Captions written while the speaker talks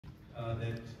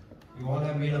that you all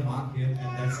have made a mark here,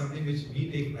 and that's something which we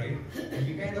take pride, and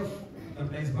we kind of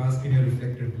sometimes bask in your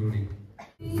reflected glory.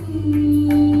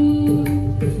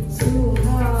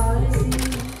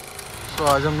 तो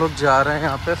आज हम लोग जा रहे हैं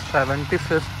यहाँ पे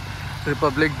 75th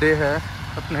रिपब्लिक डे है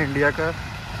अपने इंडिया का,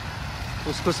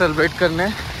 उसको सेलिब्रेट करने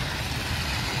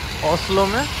ओस्लो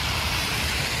में।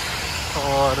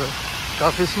 और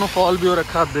काफ़ी स्नोफॉल भी हो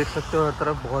रखा है, आप देख सकते हो हर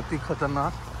तरफ, बहुत ही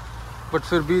ख़तरनाक। बट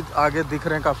फिर भी आगे दिख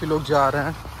रहे हैं काफ़ी लोग जा रहे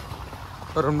हैं,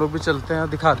 और हम लोग भी चलते हैं,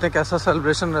 दिखाते हैं कैसा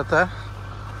सेलिब्रेशन रहता है।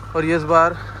 और ये इस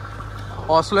बार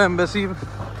ओस्लो एम्बेसी,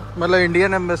 मतलब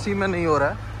इंडियन एम्बेसी में नहीं हो रहा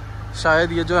है,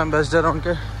 शायद ये जो एम्बेसडर है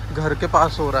उनके घर के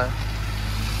पास हो रहा है।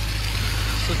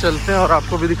 तो चलते हैं और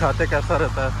आपको भी दिखाते हैं कैसा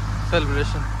रहता है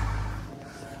सेलिब्रेशन।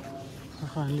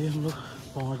 फाइनली हम लोग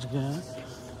पहुंच गए हैं,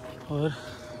 और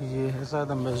ये है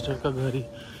शायद एम्बेसडर का घर ही।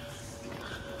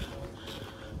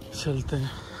 चलते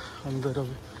हैं अंदर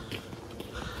अभी।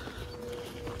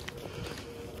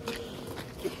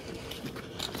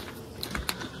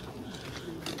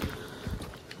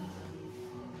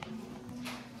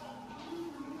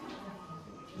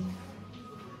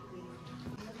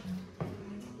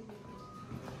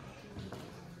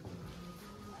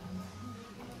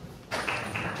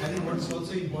 I think what's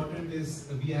also important is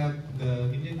we have,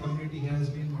 the Indian community has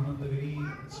been one of the very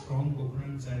strong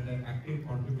proponents and an active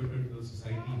contributor to the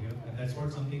society here, and that's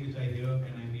what something which I hear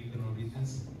when I meet the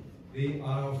Norwegians. They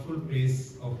are full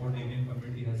praise of what the Indian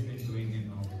community has been doing in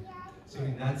Norway. So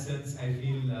in that sense, I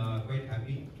feel quite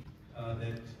happy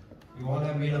that you all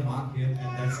have made a mark here,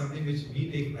 and that's something which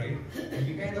we take pride, and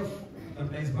we kind of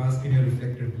sometimes bask in your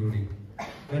reflected glory.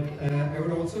 But I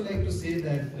would also like to say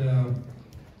that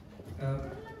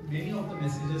many of the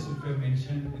messages which were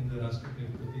mentioned in the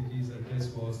Rashtrapati's address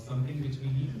was something which we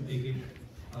need to take it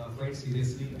quite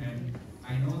seriously, and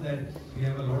I know that we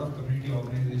have a lot of community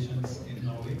organizations in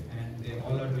Norway, and they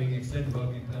all are doing excellent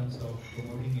work in terms of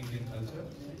promoting Indian culture.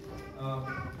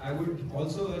 I would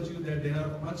also urge you that there are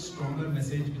much stronger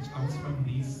message which comes from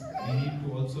these. We need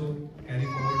to also carry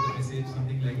forward the message,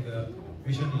 something like the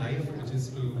vision life, which is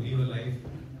to live a life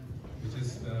which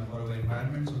is for our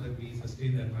environment, so that we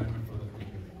sustain the environment for the future.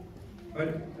 But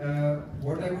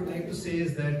what I would like to say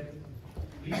is that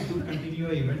please do continue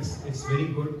your events. It's very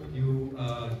good. You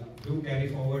do carry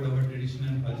forward our tradition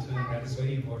and culture, and that is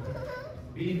very important.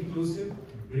 Be inclusive.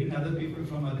 Bring other people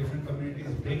from our different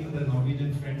communities. Bring the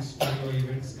Norwegian friends to your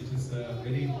events, which is a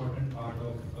very important part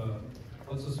of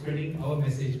also spreading our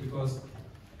message. Because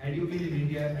had you been in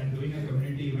India and doing a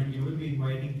community event, you will be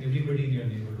inviting everybody in your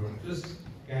neighborhood. Just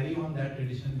carry on that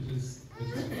tradition which is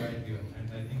required here, and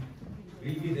I think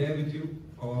we'll be there with you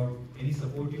for any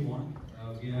support you want.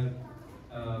 We are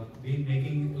been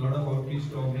making a lot of outreach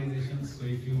to organizations, so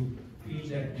if you feel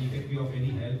that we can be of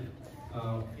any help,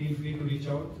 feel free to reach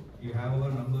out. You have our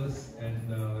numbers,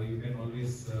 and you can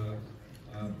always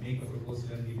make a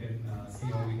proposal, and we can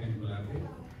see how we can collaborate.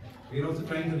 We are also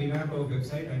trying to revamp our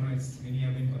website. I know many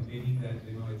have been complaining that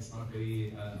it's not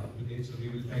very up to date, so we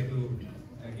will try to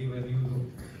give a new look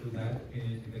to that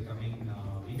in the coming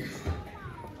weeks.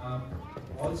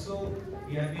 Also,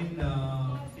 we have been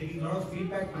taking a lot of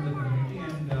feedback from the community,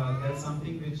 and that's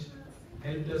something which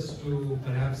helped us to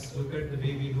perhaps look at the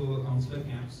way we do our counselor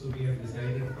camps. So we have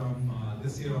decided from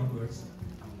this year onwards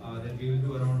that we will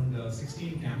do around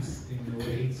 16 camps in over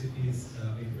 8 cities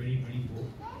in 2024,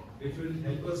 which will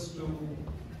help us to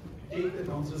take the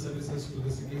counselor services to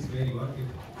the cities where you are. If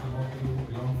some of you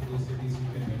belong to those cities, you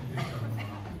can benefit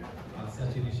from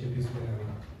such initiatives we are having.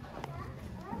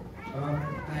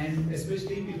 And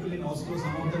especially people in Oslo,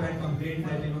 some of them had complained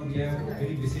that we have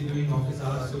very busy doing office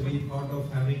hours, so we thought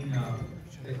of having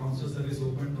the counselor service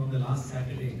opened on the last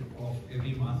Saturday of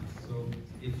every month. So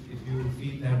if you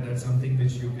feel that that's something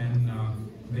which you can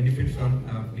benefit from,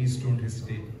 please don't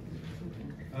hesitate.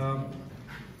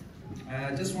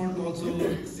 I just want to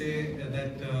also say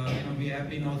that we have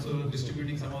been also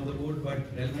distributing some of the old but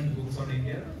relevant books on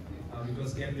India, which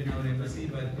was kept in our embassy.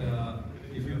 But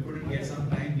if you couldn't get some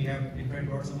time, we have in fact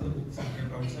brought some of the books and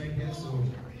kept outside here. So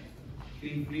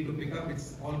feel free to pick up.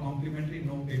 It's all complimentary,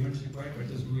 no payments required. But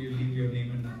just leave your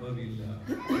name and number. We'll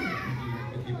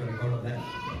definitely keep a record of that.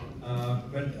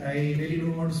 But I really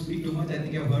don't want to speak too much. I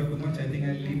think I've heard too much. I think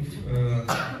I'll leave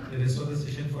the rest of the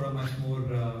session for a much more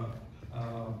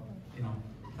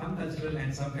some cultural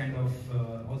and some kind of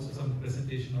also some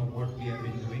presentation of what we have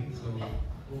been doing. So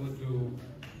over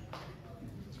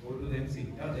to the MC.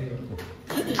 Oh, there you go.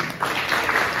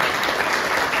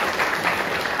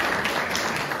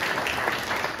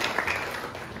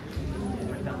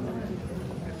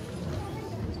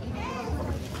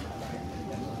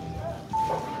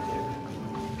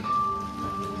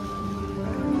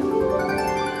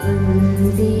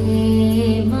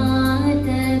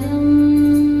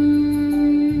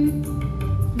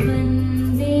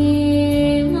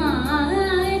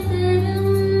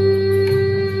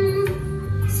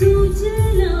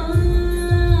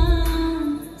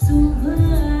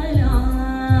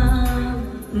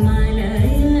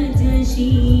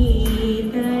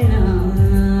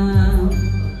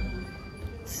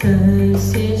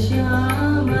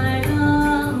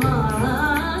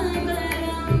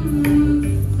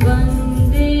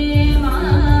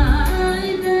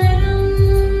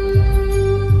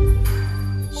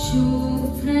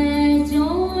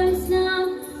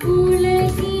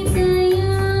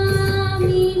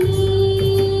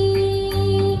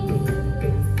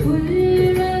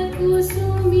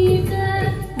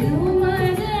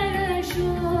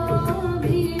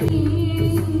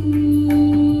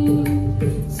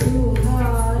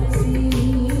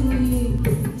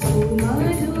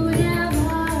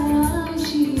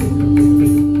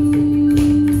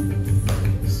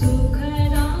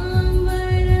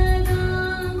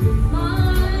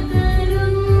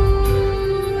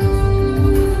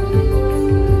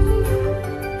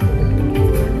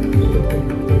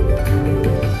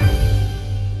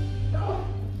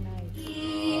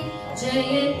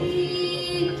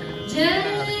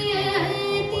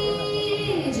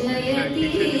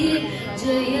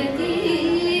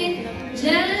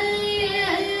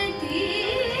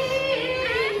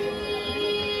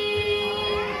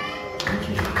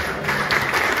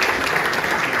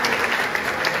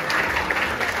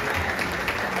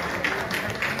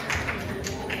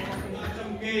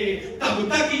 तब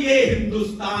तक ये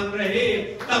हिंदुस्तान रहे,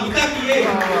 तब तक ये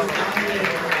हिंदुस्तान रहे।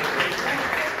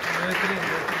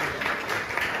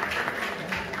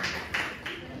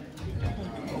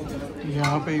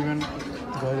 यहाँ पे इवन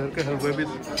गाजर के हलवे भी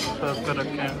सर्व कर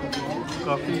रखे हैं।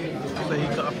 काफ़ी सही,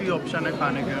 काफ़ी ऑप्शन है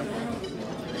खाने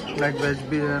के। लाइक वेज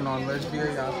भी है, नॉन वेज भी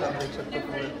है। यहाँ से आप देख सकते हो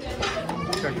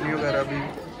चटनी वगैरह भी,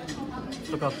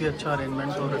 तो काफ़ी अच्छा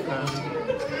अरेंजमेंट हो रखा है।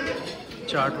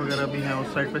 चाट वगैरह भी हैं,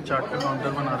 उस साइड पे चाट का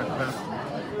काउंटर बना रखा है।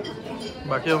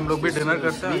 बाकी हम लोग भी डिनर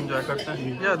करते हैं, एंजॉय करते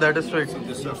हैं। या दैट इज स्ट्रेट,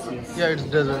 या इट्स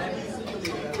डेजर्ट।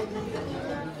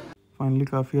 फाइनली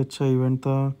काफ़ी अच्छा इवेंट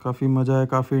था, काफ़ी मज़ा आया,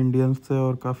 काफ़ी इंडियंस थे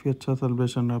और काफ़ी अच्छा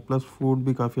सेलिब्रेशन रहा। प्लस फूड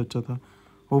भी काफ़ी अच्छा था।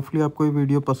 होपफुली आपको ये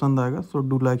वीडियो पसंद आएगा। So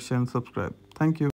do like, share and subscribe. Thank you.